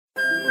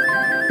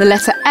The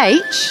letter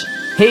H.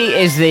 He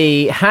is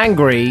the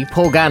hangry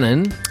Paul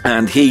Gannon.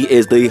 And he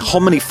is the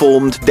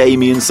hominiformed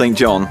Damien St.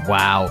 John.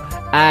 Wow.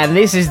 And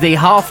this is the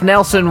Half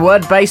Nelson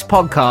word-based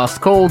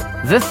podcast called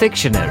The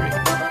Fictionary.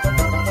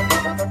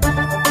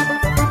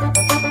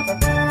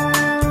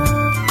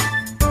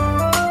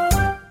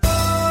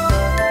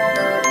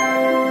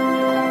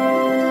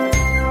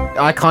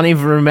 I can't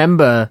even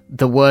remember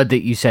the word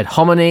that you said.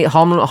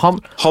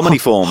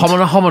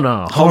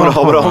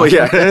 Hominiformed.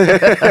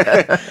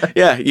 Yeah.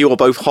 Yeah, you are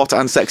both hot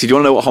and sexy. Do you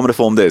want to know what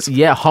hominiformed is?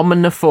 Yeah,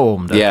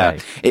 hominiformed. Okay. Yeah.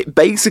 It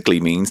basically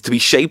means to be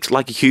shaped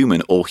like a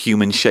human or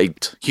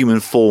human-shaped,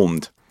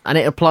 human-formed. And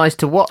it applies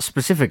to what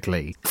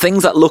specifically?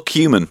 Things that look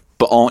human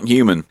but aren't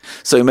human.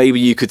 So maybe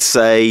you could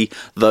say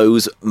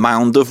those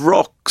mound of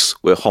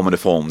rocks were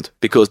hominiformed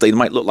because they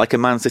might look like a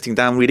man sitting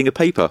down reading a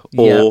paper.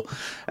 Or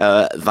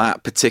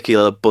that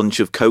particular bunch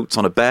of coats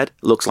on a bed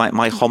looks like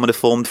my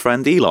hominiformed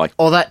friend Eli.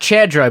 Or that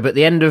chair drobe at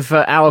the end of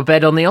our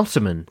bed on the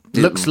ottoman.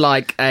 Looks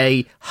like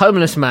a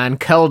homeless man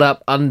curled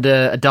up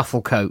under a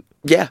duffel coat.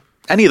 Yeah.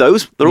 Any of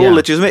those, they're all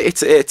legitimate.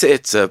 It's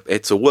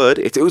a word.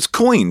 It was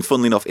coined,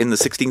 funnily enough, in the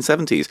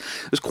 1670s.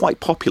 It was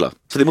quite popular.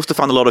 So they must have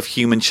found a lot of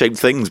human-shaped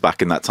things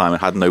back in that time and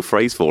had no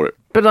phrase for it.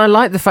 But I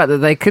like the fact that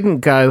they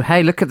couldn't go,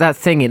 hey, look at that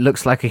thing, it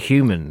looks like a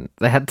human.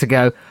 They had to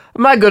go,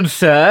 my good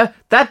sir,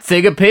 that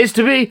thing appears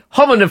to be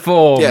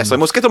hominiform. Yes, I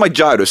must get on my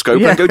gyroscope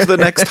and go to the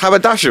next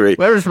haberdashery.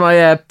 Where is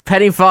my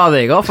penny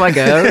farthing? Off I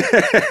go.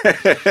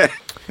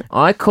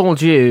 I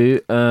called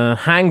you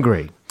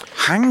hangry.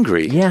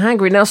 Hangry? Yeah,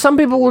 hangry. Now, some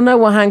people will know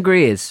what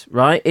hangry is,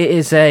 right? It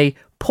is a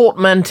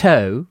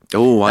portmanteau.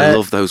 Oh, I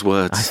love those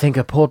words. I think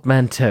a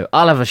portmanteau.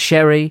 I'll have a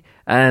sherry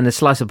and a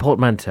slice of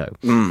portmanteau.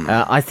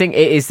 I think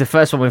it is the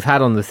first one we've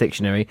had on the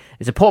dictionary.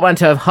 It's a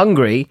portmanteau of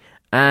hungry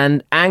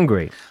and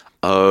angry.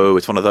 Oh,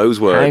 it's one of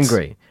those words.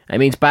 Angry. It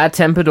means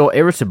bad-tempered or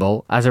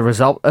irritable as a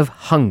result of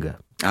hunger.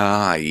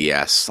 Ah,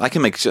 yes. I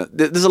can make sure.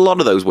 There's a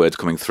lot of those words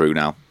coming through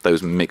now.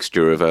 Those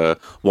mixture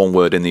of one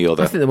word in the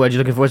other. I think the word you're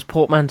looking for is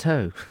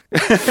portmanteau.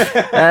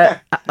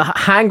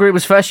 Hangry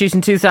was first used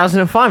in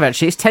 2005,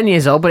 actually. It's 10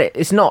 years old, but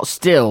it's not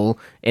still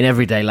in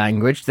everyday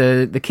language.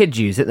 The kids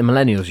use it, the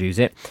millennials use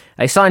it.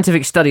 A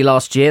scientific study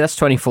last year, that's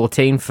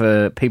 2014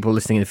 for people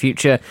listening in the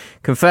future,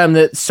 confirmed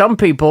that some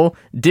people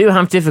do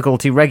have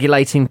difficulty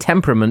regulating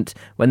temperament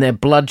when their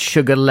blood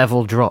sugar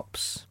level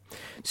drops.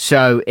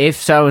 So if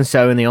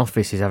so-and-so in the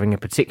office is having a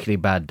particularly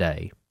bad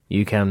day,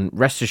 you can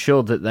rest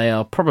assured that they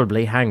are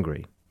probably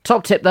hangry.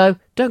 Top tip, though,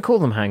 don't call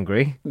them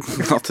hangry.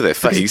 Not to their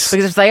face.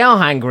 Because if they are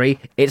hangry,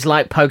 it's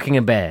like poking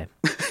a bear.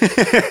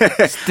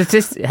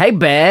 Hey,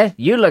 bear,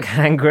 you look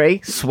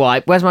hangry.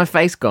 Swipe. Where's my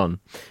face gone?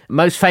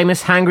 Most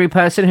famous hangry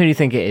person, who do you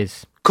think it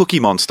is?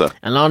 Cookie Monster.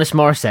 Alanis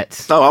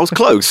Morissette. Oh, I was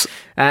close.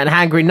 And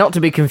hangry, not to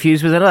be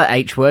confused with another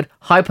H word,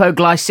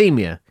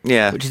 hypoglycemia.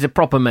 Yeah. Which is a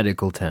proper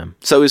medical term.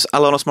 So is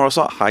Alanis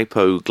Morissette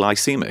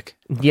hypoglycemic?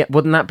 Yeah,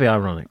 wouldn't that be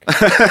ironic?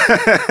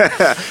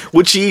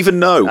 Would she even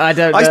know? I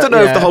don't know. I don't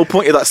know if the whole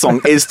point of that song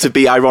is to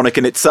be ironic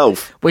in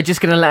itself. We're just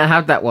going to let her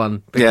have that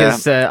one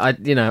because I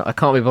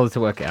can't be bothered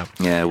to work it out.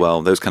 Yeah,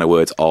 well, those kind of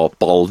words are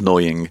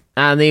ball-annoying.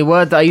 And the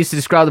word that I used to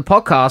describe the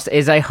podcast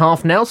is a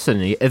half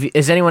Nelson.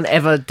 Has anyone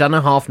ever done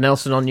a half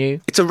Nelson on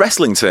you? It's a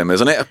wrestling term,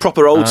 isn't it? A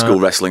proper old-school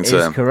wrestling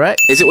term. Is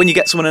correct. Is it when you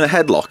get someone in a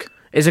headlock?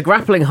 It's a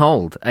grappling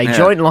hold, a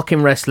joint lock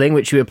in wrestling,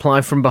 which you apply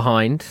from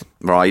behind.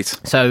 Right.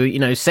 So,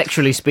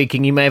 sexually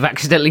speaking, you may have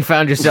accidentally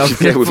found yourself...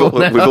 Yeah, we've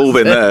all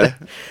been there.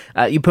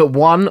 You put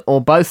one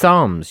or both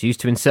arms used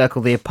to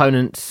encircle the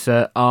opponent's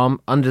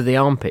arm under the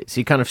armpit.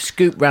 So you kind of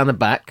scoop round the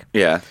back.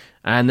 Yeah.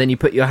 And then you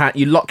put your hand,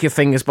 you lock your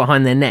fingers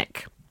behind their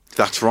neck.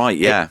 That's right,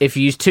 yeah. If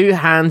you use two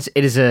hands,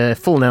 it is a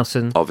full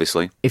Nelson.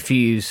 Obviously. If you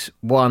use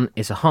one,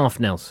 it's a half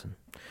Nelson.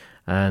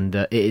 And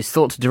it is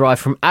thought to derive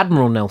from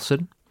Admiral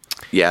Nelson.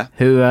 Yeah.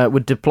 Who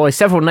would deploy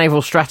several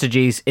naval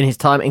strategies in his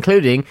time,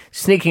 including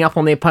sneaking up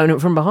on the opponent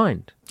from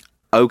behind.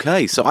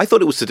 Okay, so I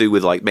thought it was to do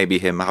with, maybe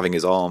him having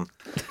his arm,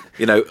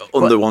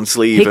 under one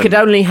sleeve. He could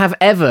only have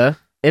ever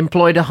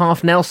employed a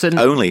half Nelson.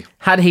 Only.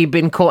 Had he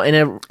been caught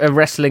in a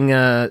wrestling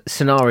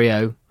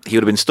scenario... He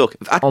would have been stuck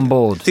on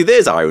board. See,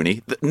 there's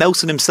irony. That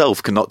Nelson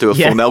himself cannot do a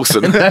full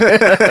Nelson.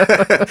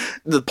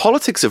 The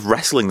politics of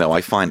wrestling, though,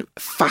 I find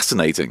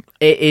fascinating.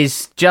 It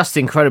is just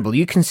incredible.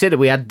 You consider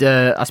we had,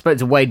 I spoke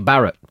to Wade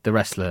Barrett, the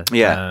wrestler,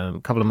 a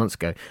couple of months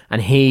ago,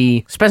 and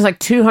he spends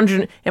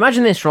 200,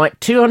 imagine this, right,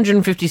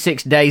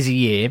 256 days a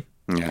year.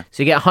 Yeah.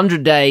 So you get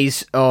 100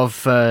 days of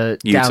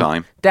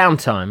downtime.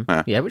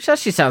 Yeah. Which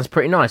actually sounds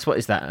pretty nice. What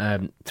is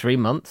that? 3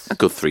 months? A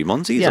good 3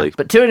 months, easily. Yeah,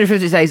 but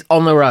 250 days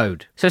on the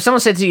road. So if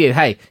someone said to you,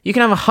 hey, you can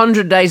have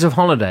 100 days of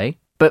holiday,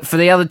 but for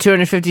the other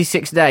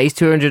 256 days,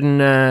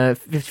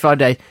 255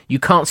 days, you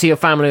can't see your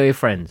family or your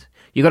friends.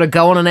 You got to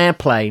go on an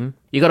airplane.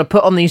 You got to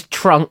put on these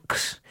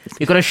trunks.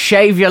 You've got to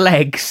shave your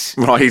legs.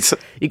 Right.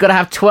 You've got to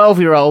have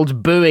 12-year-olds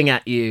booing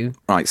at you.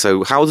 Right,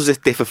 so how does this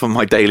differ from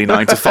my daily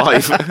 9 to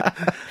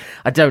 5?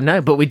 I don't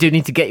know, but we do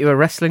need to get you a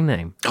wrestling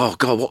name. Oh,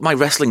 God, what my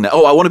wrestling name?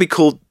 Oh, I want to be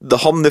called the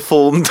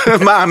hominiformed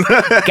man.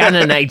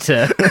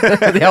 Gannonator.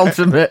 The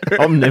ultimate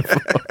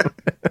hominiform.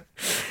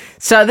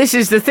 So this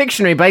is the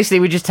dictionary.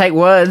 Basically, we just take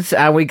words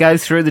and we go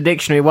through the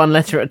dictionary one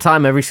letter at a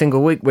time every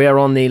single week. We are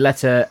on the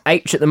letter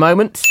H at the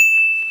moment.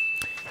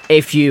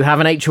 If you have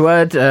an H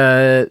word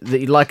that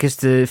you'd like us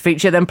to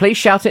feature, then please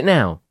shout it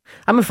now.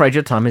 I'm afraid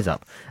your time is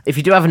up. If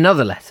you do have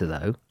another letter,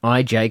 though,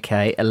 I, J,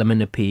 K, L, M,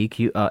 N, P,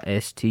 Q, R,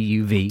 S, T,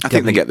 U, V. I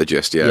think they get the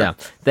gist, yeah. Yeah.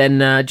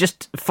 Then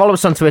just follow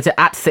us on Twitter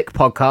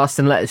 @ThickPodcast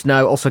and let us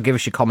know. Also, give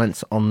us your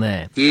comments on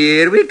there.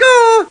 Here we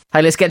go.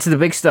 Hey, let's get to the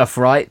big stuff,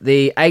 right?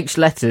 The H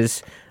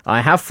letters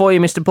I have for you,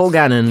 Mr. Paul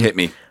Gannon. Hit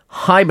me.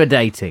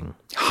 Hiberdating.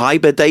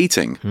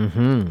 Hiberdating?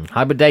 Mm-hmm.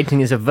 Hiberdating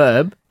is a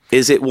verb.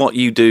 Is it what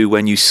you do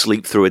when you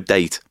sleep through a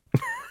date?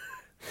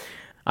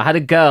 I had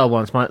a girl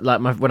once, when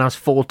I was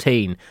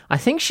 14. I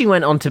think she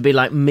went on to be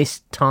like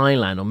Miss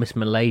Thailand or Miss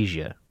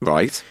Malaysia.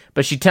 Right.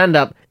 But she turned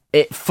up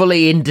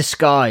fully in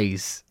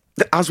disguise.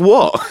 As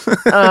what?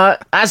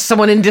 As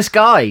someone in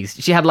disguise.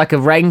 She had like a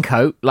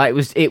raincoat, like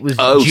it was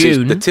June.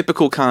 So the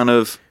typical kind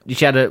of...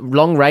 She had a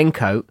long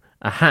raincoat,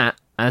 a hat,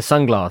 and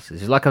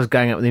sunglasses. It's like I was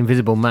going out with the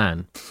Invisible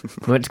Man.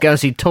 We went to go and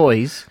see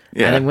toys,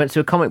 and then went to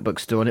a comic book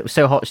store, and it was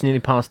so hot she nearly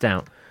passed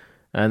out.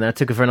 And I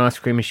took her for an ice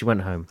cream and she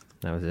went home.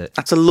 That was it.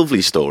 That's a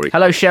lovely story.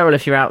 Hello, Cheryl,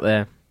 if you're out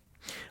there.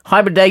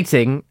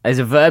 Hiberdating is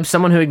a verb,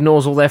 someone who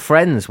ignores all their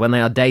friends when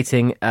they are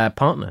dating a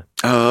partner.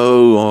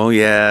 Oh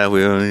yeah,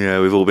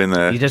 we've all been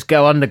there. You just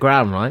go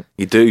underground, right?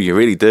 You do, you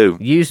really do.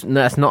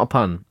 No, that's not a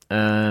pun.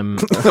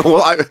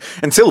 Well,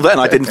 until then,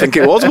 I didn't think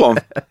it was one.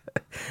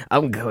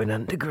 I'm going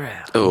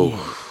underground.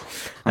 Oh.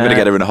 I'm going to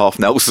get her in a half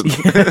Nelson.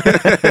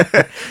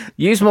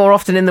 Used more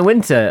often in the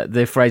winter,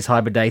 the phrase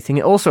hiberdating.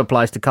 It also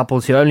applies to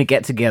couples who only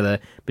get together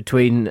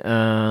between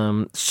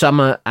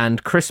summer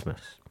and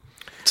Christmas.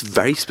 It's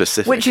very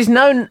specific. Which is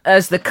known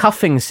as the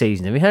cuffing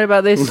season. Have you heard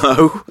about this?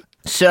 No.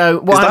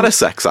 So, is that a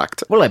sex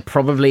act? Well, it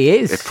probably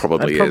is. It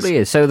probably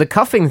is. So the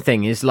cuffing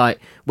thing is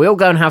like, we all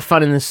go and have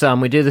fun in the sun.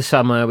 We do the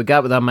summer. We go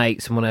out with our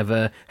mates and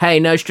whatever.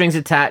 Hey, no strings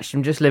attached.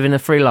 I'm just living a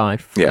free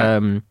life. Yeah.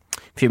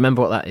 If you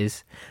remember what that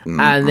is.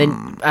 And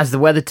then as the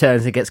weather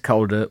turns, it gets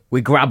colder,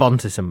 we grab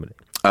onto somebody.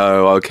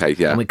 Oh, okay,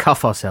 yeah. And we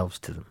cuff ourselves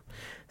to them.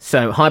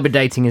 So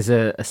hiberdating is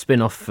a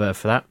spin-off for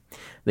that.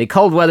 The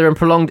cold weather and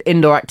prolonged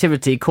indoor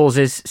activity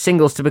causes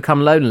singles to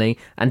become lonely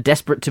and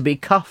desperate to be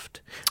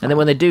cuffed. And then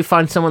when they do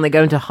find someone, they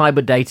go into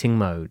hiberdating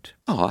mode.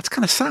 Oh, that's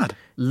kind of sad.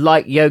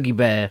 Like Yogi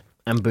Bear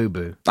and Boo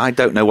Boo. I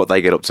don't know what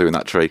they get up to in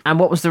that tree. And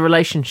what was the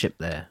relationship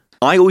there?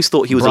 I always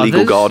thought he was a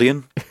legal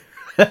guardian.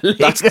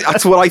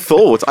 That's what I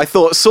thought. I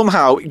thought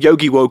somehow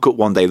Yogi woke up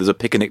one day, there's a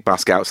picnic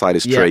basket outside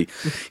his tree.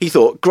 He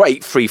thought,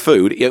 great, free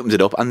food. He opens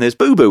it up and there's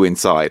Boo Boo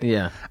inside.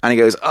 Yeah. And he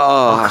goes,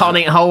 I can't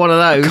eat a whole one of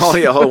those. Can't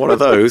eat a whole one of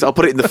those. I'll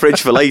put it in the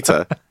fridge for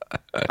later.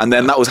 And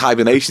then that was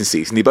hibernation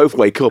season. They both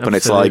wake up and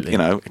it's like,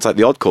 it's like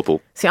the Odd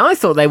Couple. See, I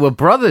thought they were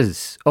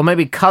brothers or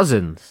maybe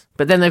cousins.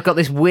 But then they've got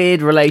this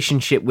weird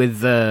relationship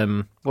with,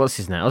 what's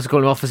his name? I was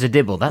calling him Officer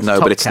Dibble. That's No,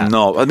 Top but it's Cat.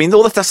 not. I mean,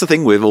 that's the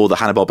thing with all the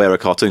Hanna-Barbera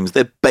cartoons.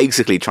 They're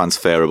basically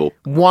transferable.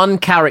 One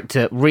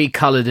character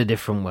recoloured a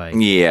different way.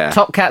 Yeah.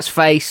 Top Cat's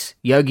face,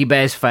 Yogi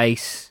Bear's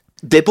face.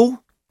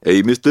 Dibble?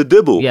 Hey, Mr.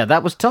 Dibble. Yeah,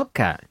 that was Top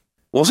Cat.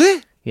 Was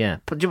it? Yeah.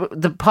 But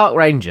the park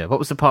ranger. What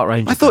was the park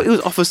ranger? I thought it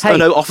was Officer...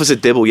 Hey, Officer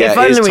Dibble. Yeah, if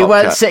it is only we Top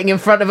weren't Cat. sitting in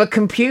front of a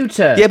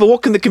computer. Yeah, but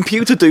what can the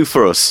computer do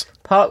for us?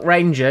 Park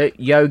ranger,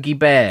 Yogi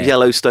Bear.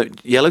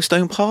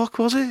 Yellowstone Park,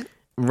 was it?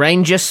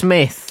 Ranger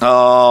Smith.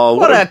 Oh,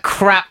 what a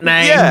crap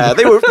name. Yeah,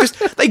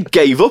 they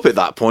gave up at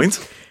that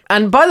point.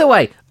 And by the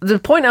way, the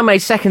point I made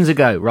seconds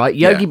ago, right?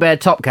 Yogi Bear,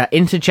 Top Cat,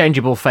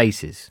 interchangeable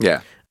faces. Yeah.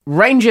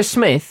 Ranger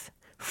Smith,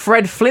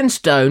 Fred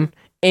Flintstone,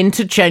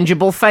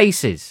 interchangeable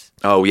faces.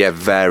 Oh, yeah,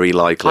 very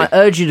likely. I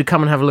urge you to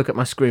come and have a look at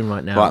my screen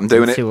right now. Right, I'm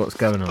doing and it. See what's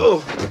going on.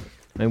 Oh.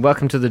 And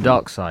welcome to the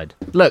dark side.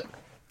 Look,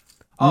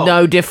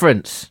 no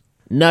difference.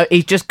 No,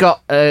 he's just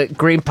got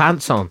green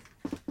pants on.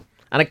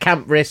 And a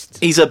camp wrist.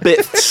 He's a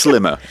bit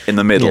slimmer in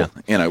the middle,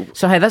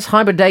 So, hey, that's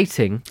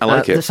hiberdating. I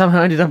like it. That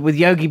somehow ended up with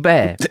Yogi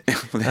Bear.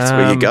 That's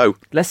where you go.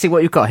 Let's see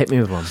what you've got. Hit me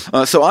with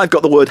one. So I've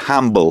got the word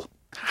Hamble.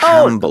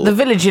 Oh, the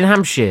village in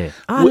Hampshire.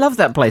 Oh, I love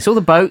that place. All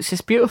the boats.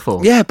 It's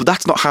beautiful. Yeah, but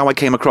that's not how I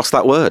came across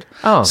that word.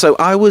 Oh. So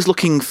I was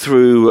looking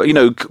through,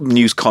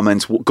 news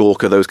comments,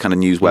 Gawker, those kind of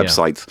news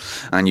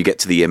websites, and you get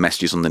to the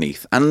messages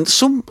underneath. And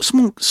some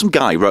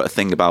guy wrote a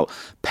thing about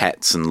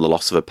pets and the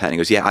loss of a pet. And he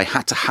goes, yeah, I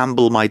had to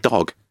hamble my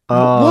dog.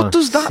 Oh, what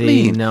does that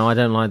mean? No, I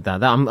don't like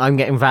that. I'm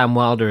getting Van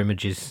Wilder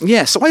images.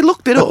 Yeah, so I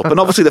looked it up, and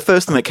obviously the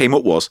first thing that came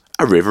up was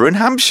a river in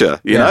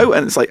Hampshire, you know?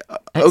 And it's like,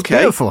 It's okay.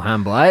 beautiful,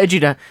 Hamble. I urge you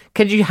to...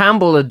 Could you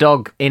hamble a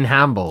dog in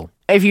Hamble?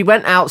 If you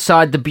went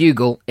outside the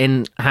Bugle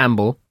in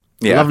Hamble,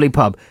 lovely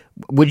pub,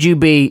 would you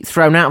be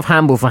thrown out of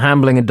Hamble for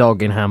hambling a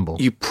dog in Hamble?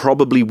 You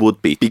probably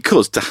would be,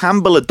 because to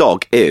hamble a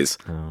dog is,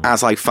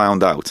 as I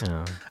found out,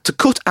 to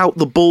cut out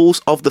the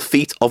balls of the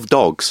feet of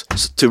dogs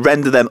to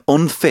render them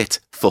unfit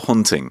for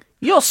hunting.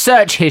 Your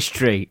search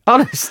history,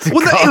 honest to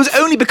Well, God. it was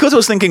only because I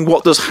was thinking,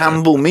 what does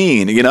hamble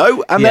mean,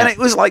 And then it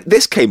was like,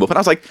 this came up, and I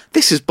was like,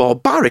 this is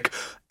barbaric.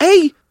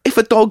 If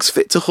a dog's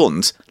fit to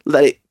hunt,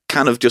 let it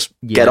kind of just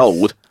get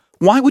old.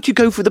 Why would you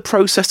go through the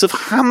process of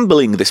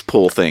handling this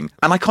poor thing?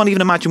 And I can't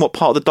even imagine what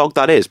part of the dog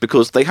that is,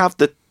 because they have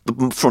the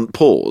front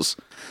paws.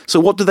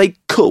 So what do they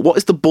cut? What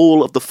is the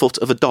ball of the foot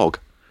of a dog?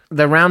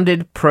 The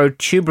rounded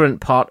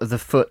protuberant part of the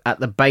foot at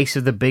the base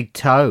of the big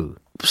toe.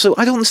 So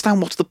I don't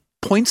understand what's the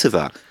point of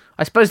that.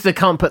 I suppose they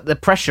can't put the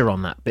pressure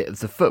on that bit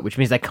of the foot, which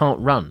means they can't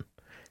run.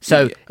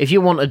 So if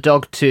you want a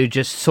dog to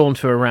just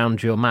saunter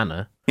around your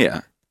manor,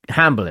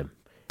 handle him.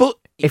 But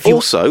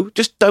also,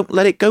 just don't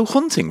let it go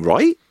hunting,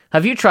 right?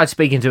 Have you tried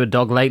speaking to a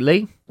dog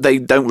lately? They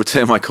don't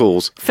return my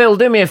calls. Phil,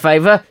 do me a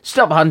favour.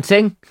 Stop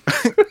hunting.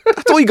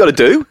 That's all you got to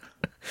do.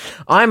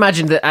 I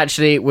imagined that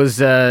actually it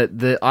was I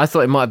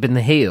thought it might have been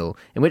the heel,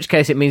 in which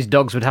case it means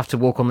dogs would have to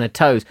walk on their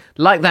toes,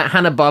 like that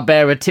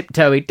Hanna-Barbera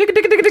tiptoey.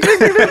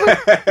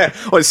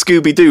 Or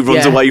Scooby-Doo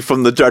runs away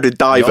from the dreaded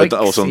diver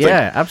or something.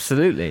 Yeah,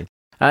 absolutely.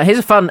 Here's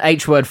a fun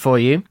H word for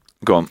you.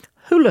 Go on.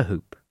 Hula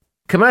hoop.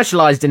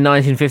 Commercialised in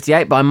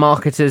 1958 by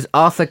marketers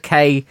Arthur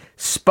K.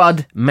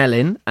 Spud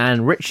Mellin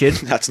and Richard...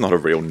 That's not a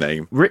real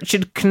name.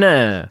 Richard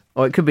Knurr.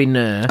 Or it could be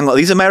Knurr. And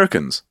these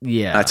Americans?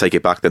 Yeah. I take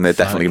it back, then they're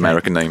definitely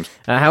American names.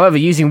 However,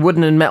 using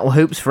wooden and metal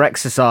hoops for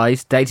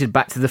exercise dated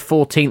back to the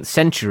 14th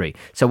century.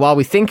 So while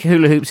we think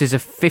hula hoops is a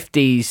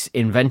 50s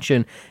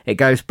invention, it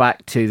goes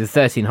back to the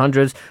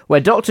 1300s, where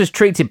doctors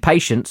treated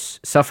patients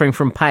suffering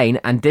from pain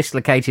and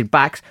dislocated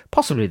backs,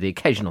 possibly the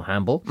occasional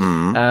handball,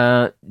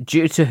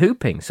 due to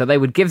hooping. So they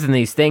would give them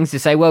these things to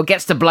say, well,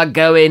 gets the blood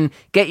going,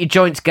 get your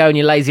joints going,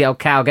 you lazy old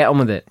cow, get on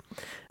with it.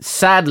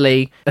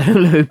 Sadly,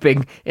 hula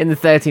hooping in the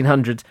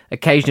 1300s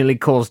occasionally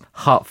caused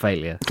heart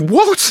failure.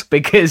 What?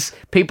 Because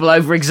people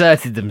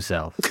overexerted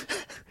themselves.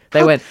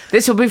 They went,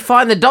 this will be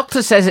fine, the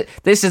doctor says it.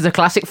 This is the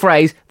classic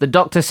phrase, the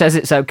doctor says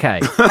it's okay.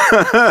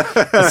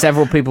 And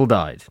several people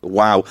died.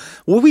 Wow.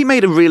 Well, we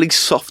made a really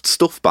soft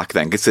stuff back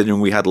then, considering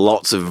we had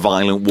lots of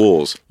violent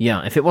wars.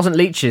 Yeah, if it wasn't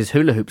leeches,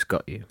 hula hoops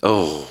got you.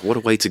 Oh, what a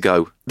way to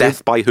go.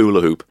 Death by hula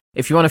hoop.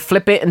 If you want to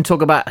flip it and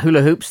talk about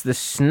hula hoops, the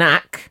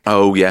snack...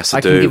 Oh, yes, I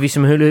do. I can give you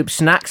some hula hoop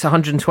snacks,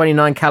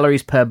 129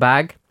 calories per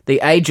bag.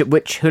 The age at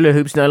which hula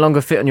hoops no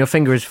longer fit on your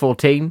finger is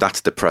 14. That's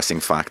a depressing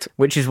fact.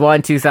 Which is why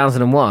in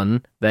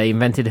 2001, they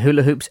invented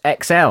hula hoops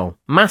XL.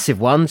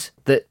 Massive ones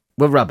that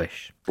were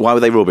rubbish. Why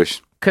were they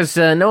rubbish? Because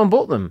no one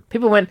bought them.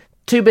 People went,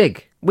 too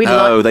big.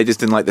 They just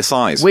didn't like the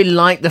size. We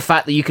liked the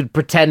fact that you could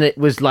pretend it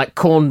was like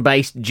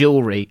corn-based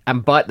jewellery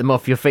and bite them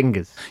off your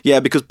fingers. Yeah,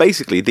 because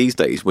basically these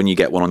days, when you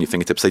get one on your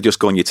fingertips, they just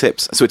go on your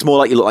tips. So it's more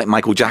like you look like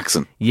Michael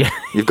Jackson. Yeah.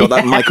 You've got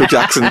that Michael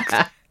Jackson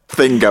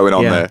thing going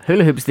on there.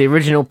 Hula hoops, the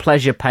original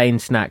pleasure pain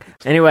snack.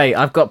 Anyway,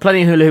 I've got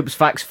plenty of hula hoops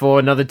facts for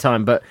another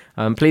time, but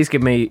please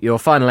give me your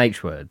final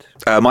H word.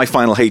 My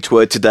final H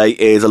word today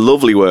is a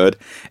lovely word,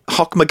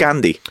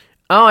 hochmagandy.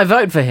 Oh, I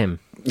vote for him.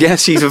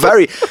 Yes, she's a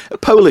very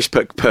Polish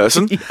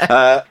person.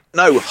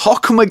 No,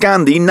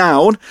 hochmagandy,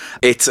 noun.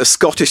 It's a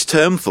Scottish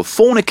term for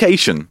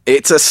fornication.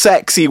 It's a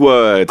sexy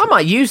word. I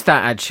might use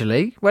that,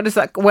 actually. When does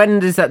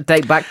that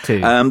date back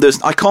to?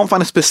 I can't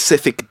find a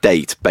specific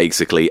date,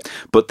 basically,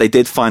 but they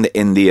did find it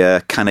in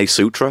the Kane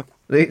Sutra.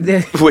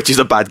 Which is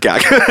a bad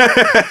gag.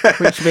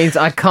 Which means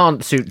I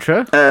can't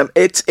sutra.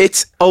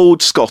 It's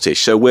old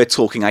Scottish, so we're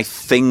talking, I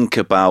think,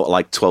 about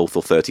like 12th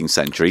or 13th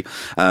century.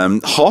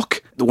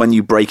 Hock, when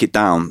you break it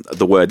down,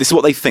 the word, this is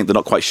what they think, they're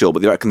not quite sure,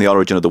 but they reckon the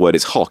origin of the word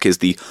is hock, is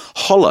the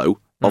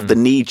hollow of the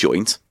knee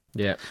joint.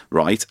 Yeah.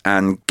 Right?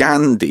 And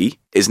Gandhi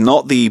is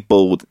not the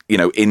bald,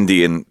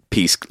 Indian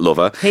peace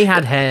lover. He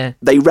had hair.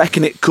 They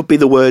reckon it could be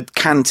the word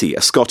canty,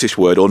 a Scottish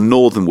word or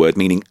northern word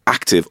meaning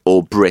active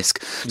or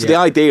brisk. So the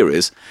idea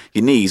is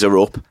your knees are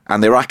up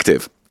and they're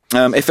active.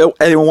 If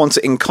anyone wants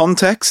it in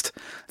context,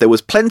 there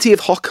was plenty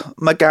of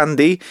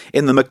hochmagandy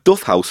in the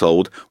Macduff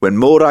household when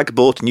Morag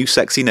bought new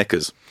sexy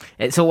knickers.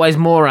 It's always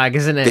Morag,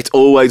 isn't it? It's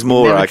always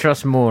Morag. Never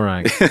trust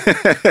Morag.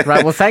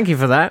 Right, well, thank you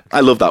for that. I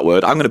love that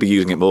word. I'm going to be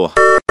using it more.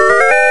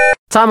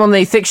 Time on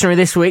the dictionary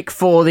this week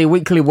for the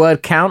weekly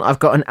word count. I've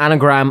got an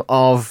anagram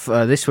of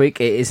this week.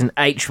 It is an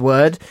H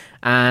word,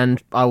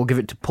 and I will give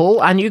it to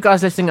Paul. And you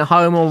guys listening at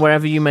home or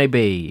wherever you may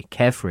be,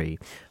 carefree.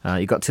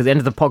 You got to the end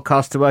of the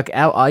podcast to work it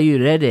out. Are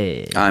you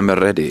ready? I'm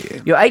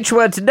ready. Your H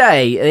word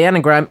today, the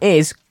anagram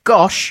is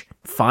gosh,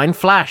 fine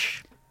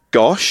flash.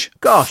 Gosh?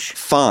 Gosh.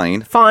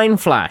 Fine. Fine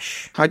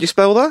flash. How do you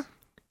spell that?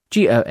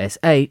 Gosh.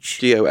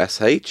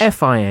 Gosh.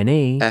 Fine.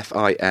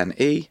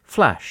 Fine.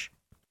 Flash.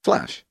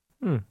 Flash.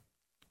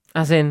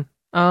 As in,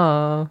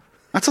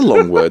 That's a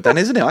long word then,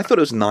 isn't it? I thought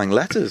it was 9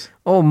 letters.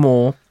 Or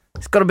more.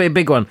 It's got to be a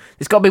big one.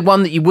 It's got to be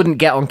one that you wouldn't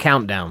get on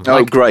Countdown.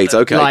 Oh, great,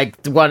 okay.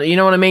 Like, one, you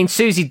know what I mean?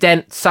 Susie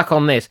Dent, suck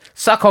on this.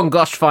 Suck on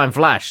Gosh Fine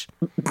Flash.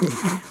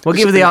 We'll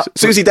give her the...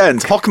 Susie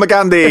Dent,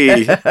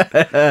 hochmagandy.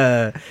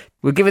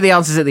 We'll give her the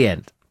answers at the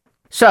end.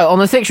 So, on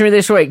the dictionary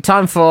this week,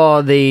 time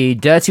for the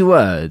dirty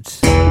words.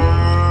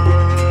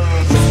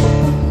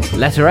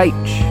 Letter H.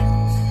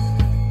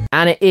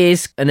 And it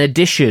is an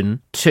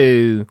addition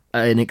to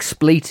an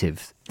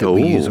expletive that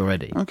we use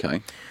already.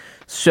 Okay.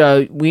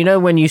 So, we know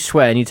when you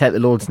swear and you take the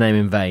Lord's name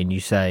in vain, you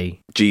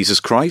say... Jesus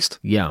Christ?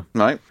 Yeah.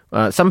 Right.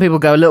 Some people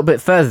go a little bit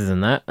further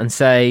than that and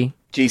say,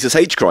 Jesus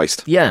H.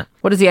 Christ. Yeah.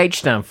 What does the H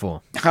stand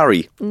for?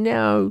 Harry.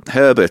 No.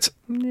 Herbert.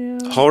 No.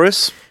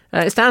 Horace.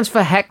 It stands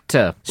for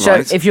Hector. So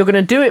Right. if you're going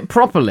to do it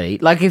properly,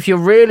 like if you're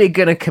really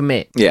going to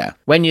commit, Yeah.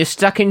 when you're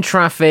stuck in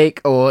traffic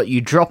or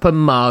you drop a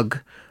mug,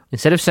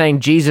 instead of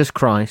saying Jesus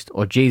Christ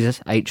or Jesus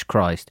H.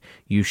 Christ,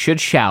 you should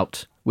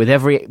shout with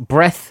every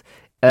breath,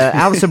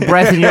 ounce of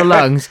breath in your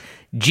lungs,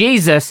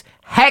 Jesus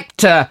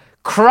Hector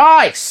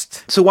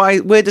Christ. So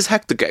where does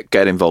Hector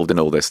get involved in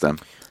all this then?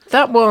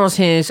 That was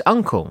his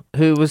uncle,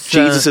 who was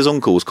Jesus'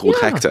 uncle was called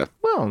Hector.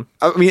 Well,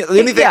 I mean, the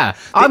only thing, yeah,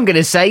 I'm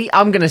gonna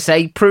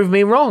say, prove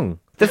me wrong.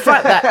 The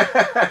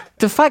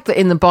fact that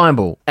in the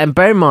Bible, and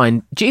bear in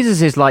mind,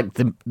 Jesus is like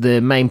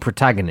the main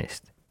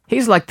protagonist.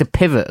 He's like the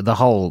pivot of the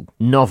whole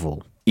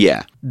novel.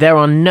 Yeah. There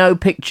are no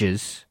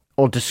pictures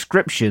or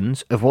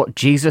descriptions of what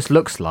Jesus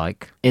looks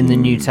like in the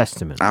New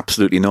Testament.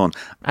 Absolutely none.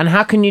 And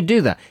how can you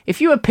do that?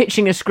 If you were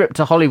pitching a script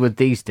to Hollywood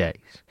these days,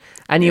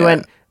 and you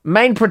went,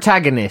 main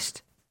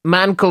protagonist,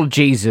 man called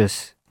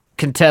Jesus,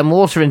 can turn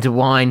water into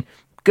wine,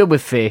 good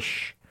with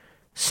fish,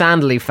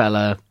 sandally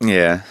fella.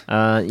 Yeah.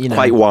 You know,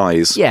 Quite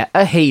wise. Yeah,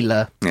 a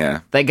healer. Yeah.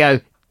 They go,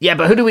 yeah,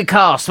 but who do we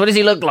cast? What does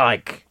he look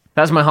like?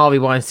 That's my Harvey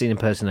Weinstein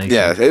impersonation.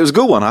 Yeah, it was a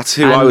good one. That's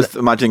who I was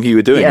imagining you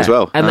were doing as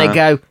well. And they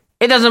go,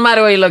 it doesn't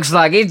matter what he looks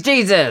like. He's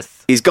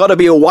Jesus. He's got to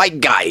be a white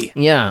guy.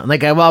 Yeah, and they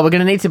go, well, we're going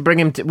to need to bring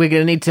him. We're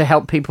going to need to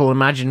help people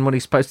imagine what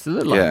he's supposed to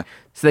look like. Yeah.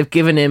 So they've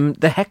given him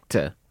the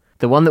Hector,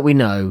 the one that we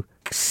know,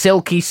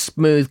 silky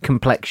smooth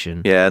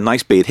complexion. Yeah,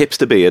 nice beard,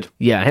 hipster beard.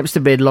 Yeah,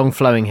 hipster beard, long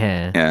flowing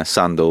hair. Yeah,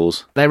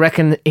 sandals. They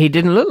reckon he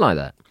didn't look like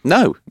that.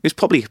 No, he's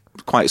probably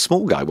quite a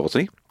small guy,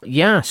 wasn't he?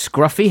 Yeah,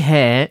 scruffy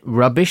hair,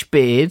 rubbish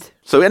beard.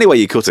 So anyway,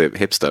 you cut it,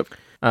 hipster.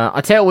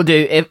 I tell you what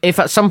we'll do. If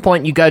at some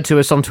point you go to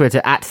us on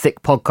Twitter at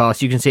Thick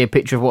Podcast, you can see a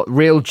picture of what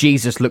real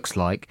Jesus looks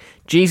like.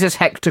 Jesus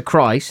Hector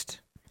Christ.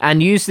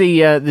 And use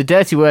the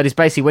dirty word is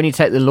basically when you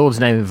take the Lord's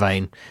name in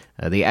vain.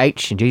 The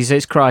H in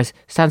Jesus Christ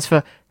stands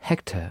for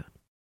Hector.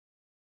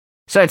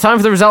 So time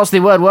for the results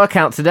of the word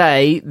workout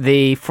today.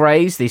 The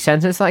phrase, the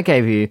sentence that I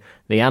gave you,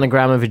 the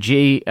anagram of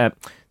the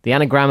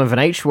anagram of an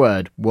H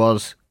word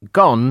was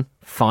gone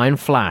fine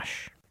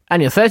flash.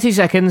 And your 30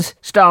 seconds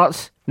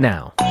starts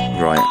now.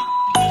 Right.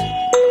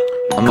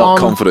 I'm not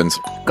confident.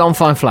 Gone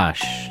fine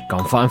flash.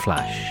 Gone fine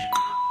flash.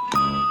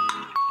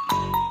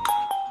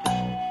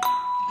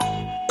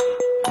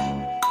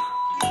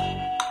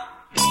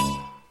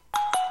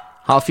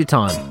 Half your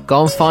time.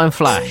 Gone fine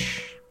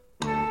flash.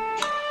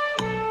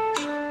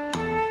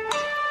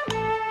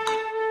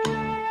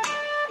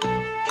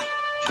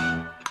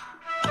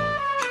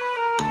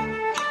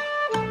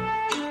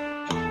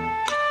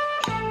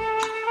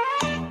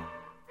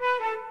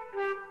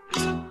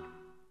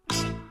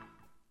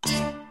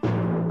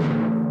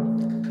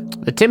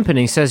 The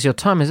timpani says your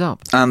time is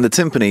up. And the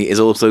timpani is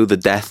also the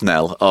death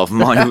knell of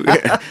my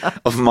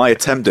of my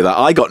attempt at that.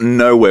 I got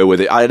nowhere with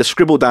it. I had to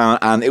scribble down,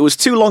 and it was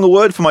too long a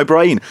word for my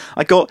brain.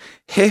 I got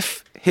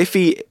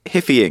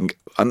hiffying,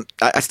 and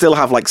I still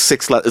have like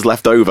 6 letters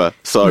left over.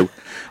 So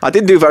I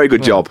didn't do a very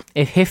good job.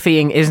 If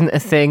hiffying isn't a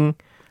thing,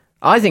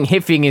 I think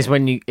hiffying is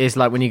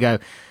like when you go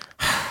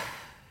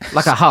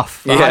like a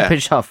huff, a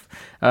high-pitched huff.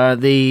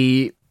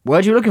 The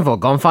word you're looking for,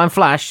 gone fine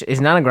flash, is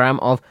an anagram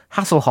of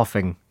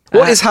Hasselhoffing.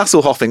 What is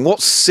Hasselhoffing?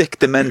 What sick,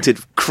 demented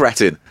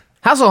cretin?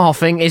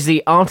 Hasselhoffing is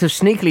the art of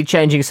sneakily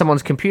changing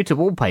someone's computer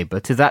wallpaper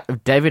to that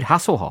of David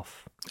Hasselhoff.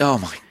 Oh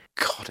my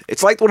God.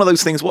 It's like one of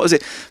those things, what is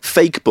it?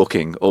 Fake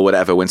booking or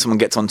whatever, when someone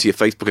gets onto your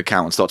Facebook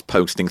account and starts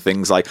posting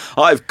things like,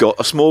 I've got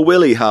a small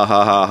willy, ha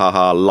ha ha ha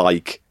ha,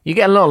 like. You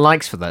get a lot of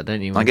likes for that,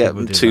 don't you? I get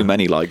too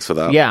many likes for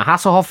that. Yeah,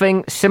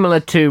 Hasselhoffing, similar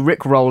to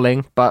Rick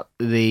Rolling, but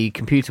the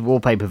computer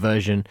wallpaper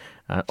version.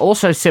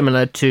 Also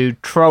similar to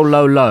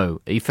Trollolo.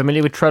 Are you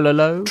familiar with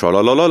Trollolo?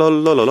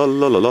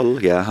 Trollolololololololol.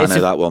 Yeah, I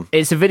know that one.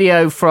 It's a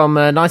video from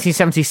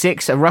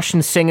 1976. A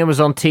Russian singer was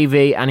on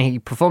TV and he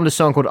performed a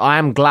song called I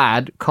Am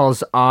Glad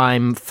Cause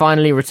I'm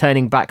Finally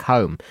Returning Back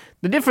Home.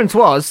 The difference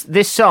was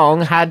this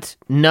song had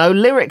no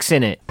lyrics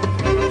in it.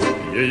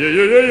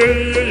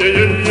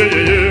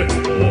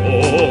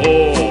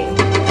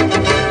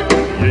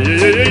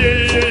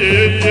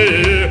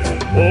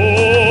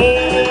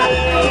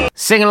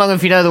 Sing along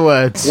if you know the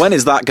words. When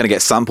is that going to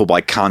get sampled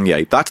by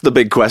Kanye? That's the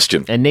big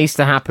question. It needs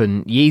to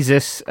happen.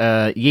 Jesus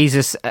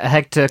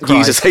Hector Christ.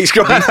 Jesus H.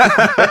 Christ.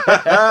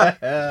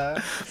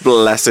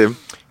 Bless him.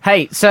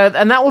 Hey,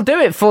 and that will do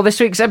it for this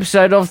week's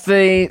episode of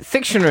the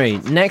Dictionary.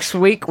 Next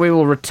week we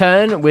will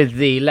return with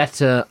the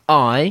letter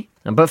I.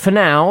 But for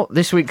now,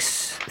 this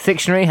week's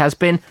Dictionary has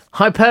been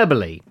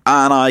hyperbole.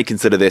 And I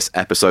consider this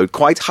episode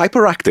quite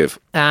hyperactive.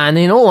 And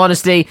in all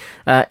honesty,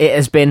 it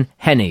has been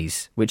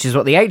Hennies, which is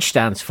what the H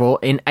stands for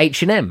in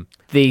H&M.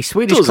 The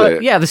Swedish,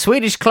 the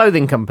Swedish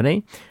clothing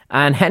company.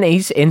 And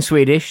Hennies in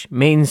Swedish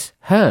means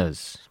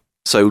hers.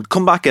 So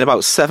come back in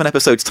about 7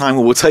 episodes' time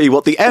and we'll tell you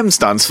what the M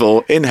stands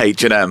for in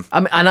H&M.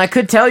 And I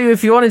could tell you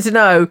if you wanted to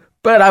know,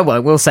 But I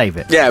won't. We'll save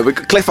it. Yeah,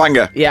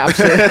 cliffhanger. Yeah,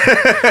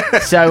 absolutely.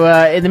 So,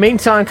 in the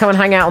meantime, come and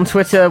hang out on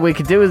Twitter. We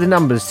could do with the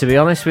numbers, to be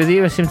honest with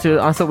you. I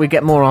thought we'd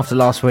get more after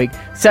last week.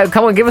 So,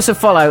 come on, give us a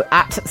follow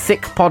at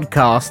Thick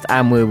Podcast,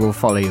 and we will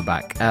follow you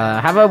back.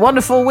 Have a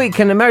wonderful week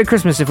and a Merry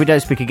Christmas if we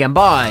don't speak again.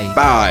 Bye.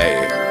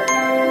 Bye.